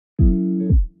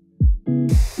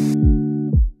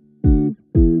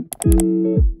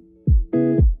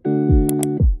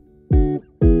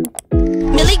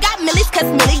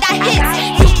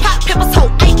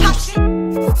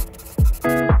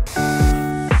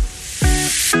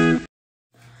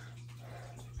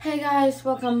guys,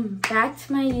 welcome back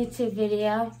to my YouTube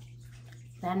video.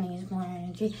 That needs more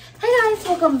energy. Hey guys,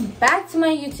 welcome back to my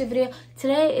YouTube video.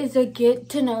 Today is a get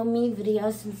to know me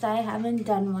video since I haven't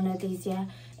done one of these yet.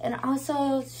 And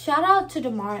also shout out to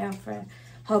Demario for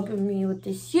helping me with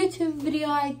this YouTube video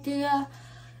idea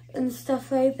and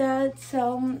stuff like that.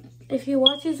 So if he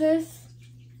watches this,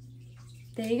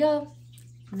 there you go.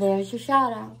 There's your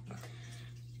shout out.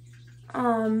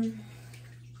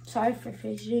 Sorry for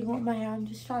fidgeting with my hair. I'm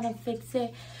just trying to fix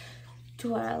it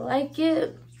to where I like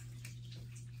it.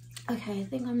 Okay, I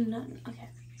think I'm done. Okay.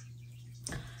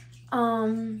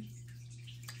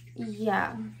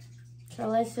 Yeah. So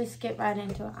let's just get right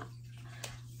into it.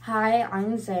 Hi,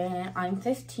 I'm Zayn. I'm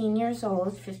 15 years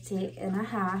old, 15 and a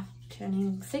half,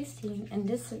 turning 16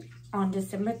 on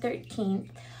December 13th.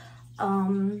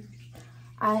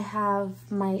 I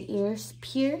have my ears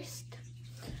pierced.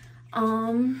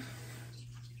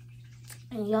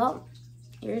 Yup,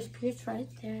 ears pierced right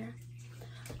there.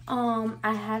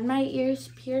 I had my ears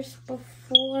pierced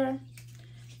before.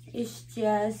 It's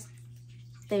just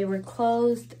they were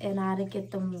closed and I had to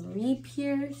get them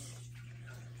re-pierced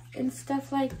and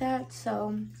stuff like that.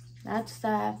 So that's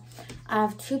that. I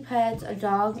have two pets, a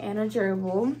dog and a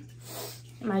gerbil.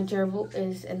 My gerbil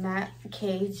is in that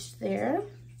cage there.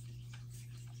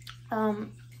 I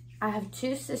have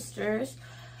two sisters.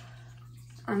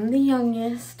 I'm the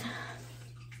youngest,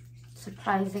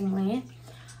 surprisingly.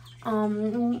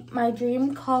 My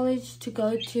dream college to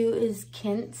go to is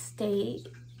Kent State.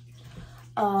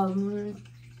 To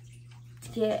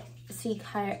seek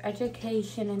higher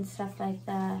education and stuff like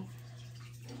that.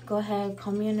 Go ahead,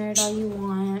 call me a nerd all you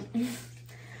want.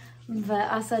 But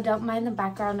also don't mind the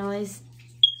background noise,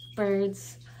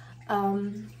 birds.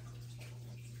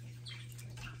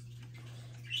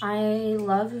 I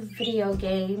love video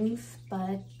games,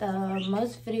 but the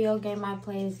most video game I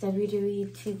play is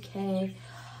WWE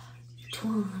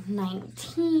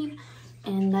 2K19,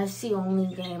 and that's the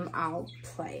only game I'll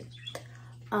play.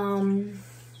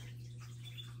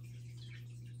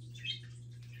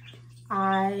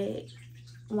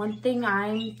 One thing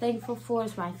I'm thankful for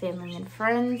is my family and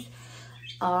friends.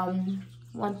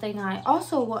 One thing I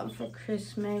also want for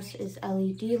Christmas is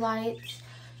LED lights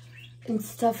and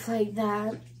stuff like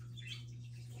that.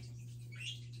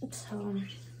 So,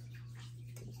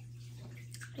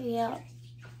 yeah.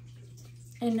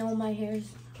 I know my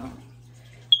hair's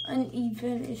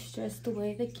uneven. It's just the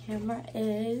way the camera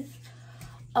is.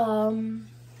 I'm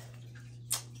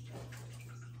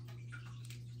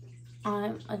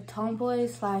a tomboy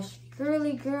 /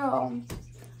 girly girl.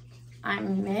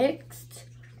 I'm mixed.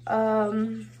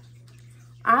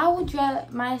 I would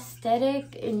dress, my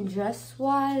aesthetic and dress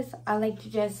wise, I like to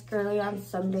dress girly on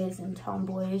some days and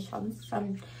tomboyish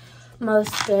on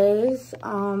most days.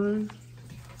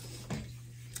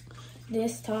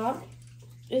 This top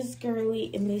is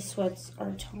girly and these sweats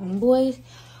are tomboys.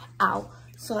 Ow.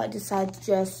 So I decided to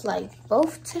dress like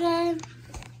both today.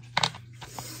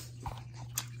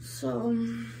 So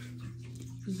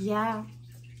yeah.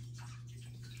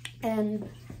 And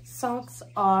socks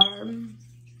are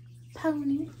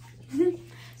pony.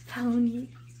 Pony.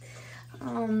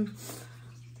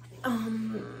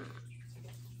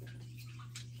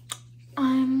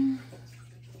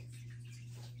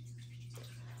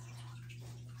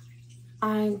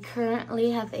 I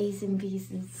currently have A's and B's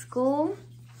in school.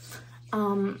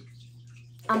 I'm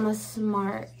a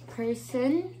smart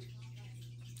person.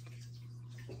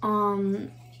 I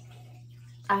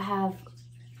have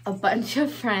a bunch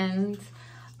of friends.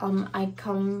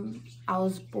 I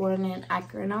was born in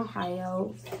Akron,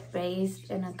 Ohio,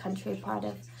 raised in a country part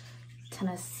of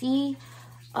Tennessee.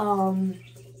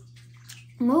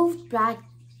 Moved back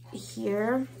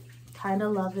here, kind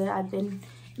of love it. I've been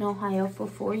in Ohio for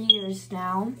 4 years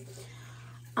now.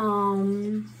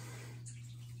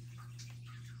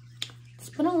 It's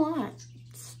been a lot.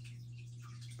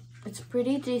 It's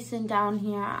pretty decent down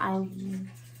here. I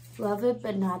love it,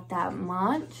 but not that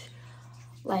much.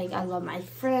 Like, I love my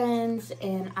friends,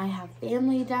 and I have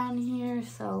family down here,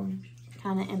 so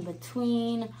kind of in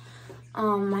between.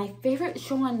 My favorite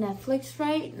show on Netflix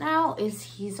right now is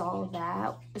He's All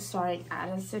That, starring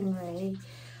Addison Rae.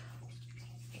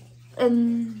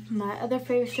 And my other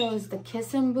favorite show is The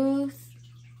Kissing Booth.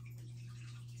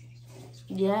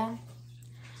 Yeah.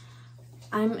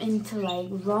 I'm into like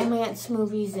romance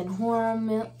movies and horror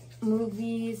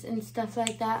movies and stuff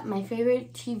like that. My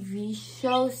favorite TV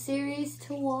show series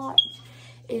to watch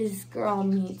is Girl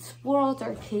Meets World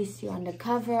or Casey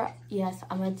Undercover. Yes,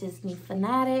 I'm a Disney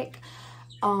fanatic.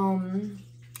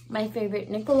 My favorite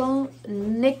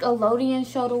Nickelodeon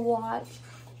show to watch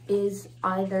is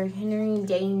either Henry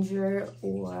Danger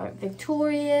or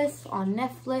Victorious on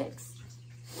Netflix.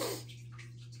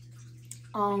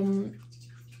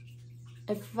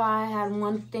 If I had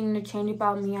one thing to change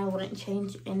about me, I wouldn't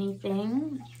change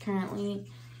anything. Currently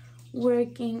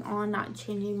working on not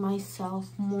changing myself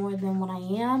more than what I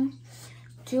am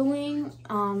doing.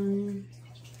 I'm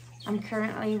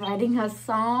currently writing a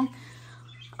song.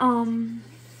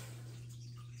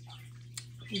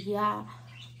 Yeah.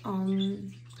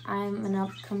 I'm an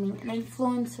upcoming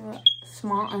influencer,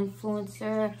 small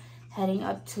influencer, heading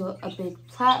up to a big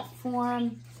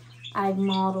platform. I've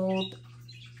modeled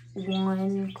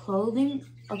a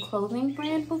clothing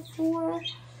brand before.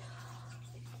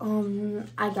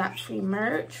 I got free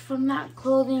merch from that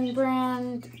clothing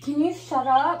brand. Can you shut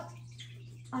up?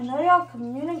 I know y'all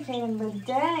communicating, but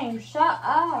dang, shut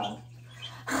up.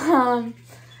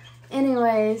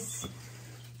 Anyways,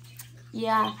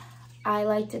 yeah, I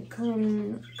like to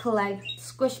collect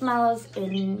squishmallows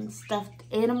and stuffed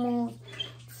animals,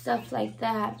 stuff like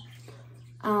that.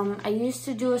 I used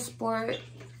to do a sport.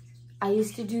 I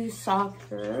used to do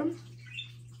soccer,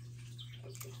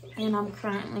 and I'm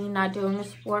currently not doing a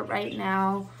sport right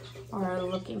now or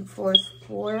looking for a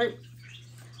sport.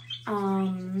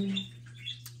 One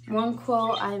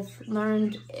quote I've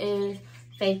learned is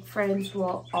fake friends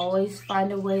will always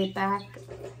find a way back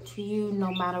to you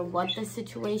no matter what the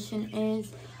situation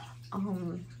is.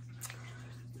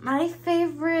 My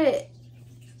favorite,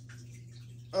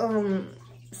 how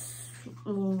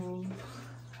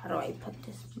do I put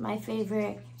this? My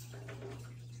favorite,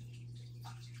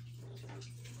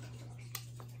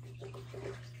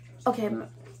 okay,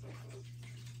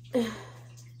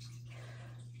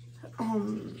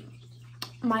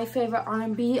 my favorite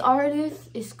R&B artist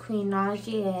is Queen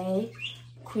Naija.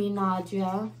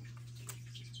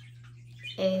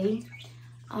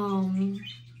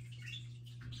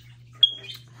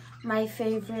 My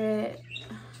favorite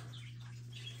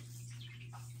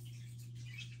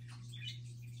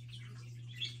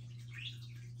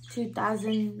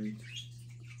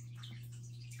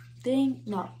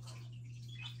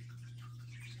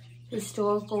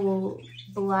historical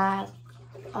black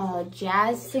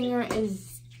jazz singer is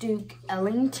Duke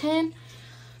Ellington.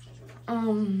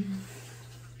 If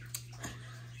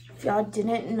y'all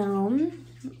didn't know,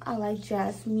 I like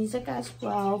jazz music as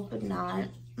well, but not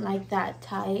like that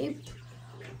type.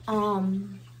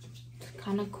 It's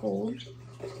kind of cool.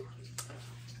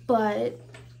 But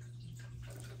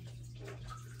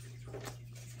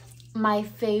my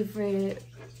favorite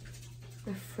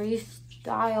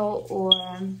freestyle or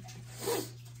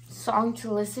song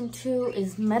to listen to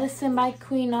is Medicine by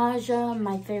Queen Naija.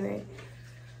 My favorite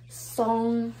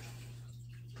song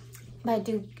by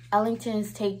Duke Ellington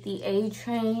is Take the A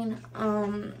Train.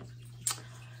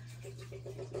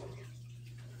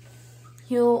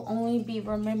 He'll only be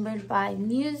remembered by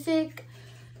music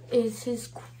is his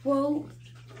quote.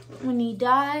 When he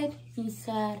died, he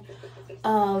said,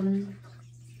 I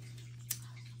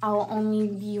will only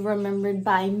be remembered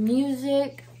by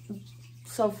music,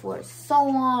 so forth, so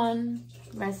on.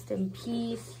 Rest in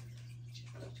peace.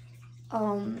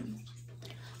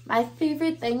 My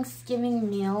favorite Thanksgiving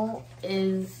meal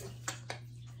is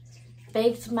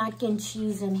baked mac and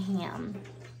cheese and ham.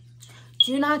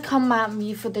 Do not come at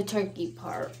me for the turkey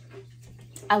part.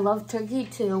 I love turkey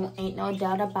too, ain't no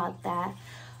doubt about that.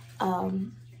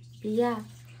 Yeah,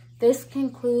 this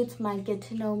concludes my get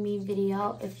to know me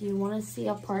video. If you want to see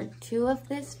a part 2 of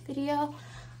this video,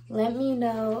 let me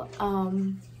know.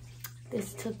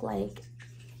 This took like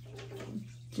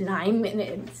 9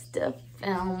 minutes to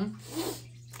film.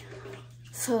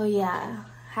 So yeah,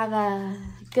 have a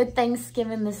good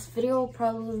Thanksgiving. This video will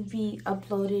probably be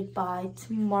uploaded by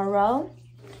tomorrow,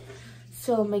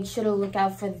 so make sure to look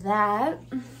out for that.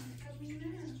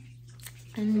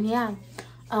 And yeah,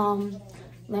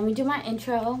 let me do my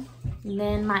intro,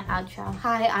 then my outro.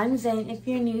 Hi, I'm Zane. If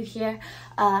you're new here,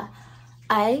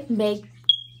 I make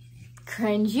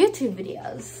cringe YouTube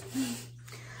videos.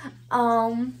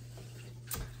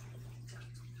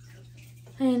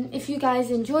 And if you guys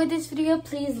enjoyed this video,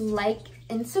 please like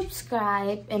and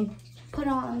subscribe and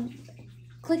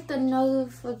click the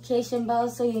notification bell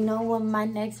so you know when my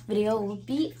next video will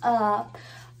be up.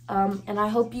 And I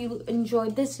hope you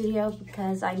enjoyed this video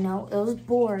because I know it was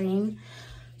boring.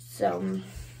 So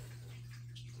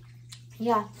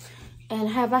yeah, and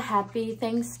have a happy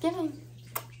Thanksgiving.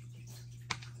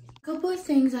 A couple of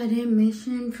things I didn't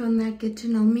mention from that get to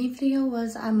know me video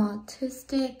was I'm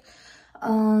autistic.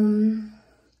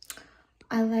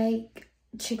 I like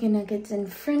chicken nuggets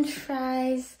and french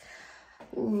fries.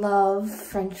 Love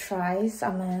french fries.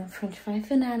 I'm a french fry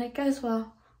fanatic as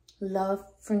well. love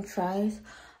French fries.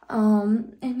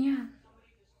 And yeah.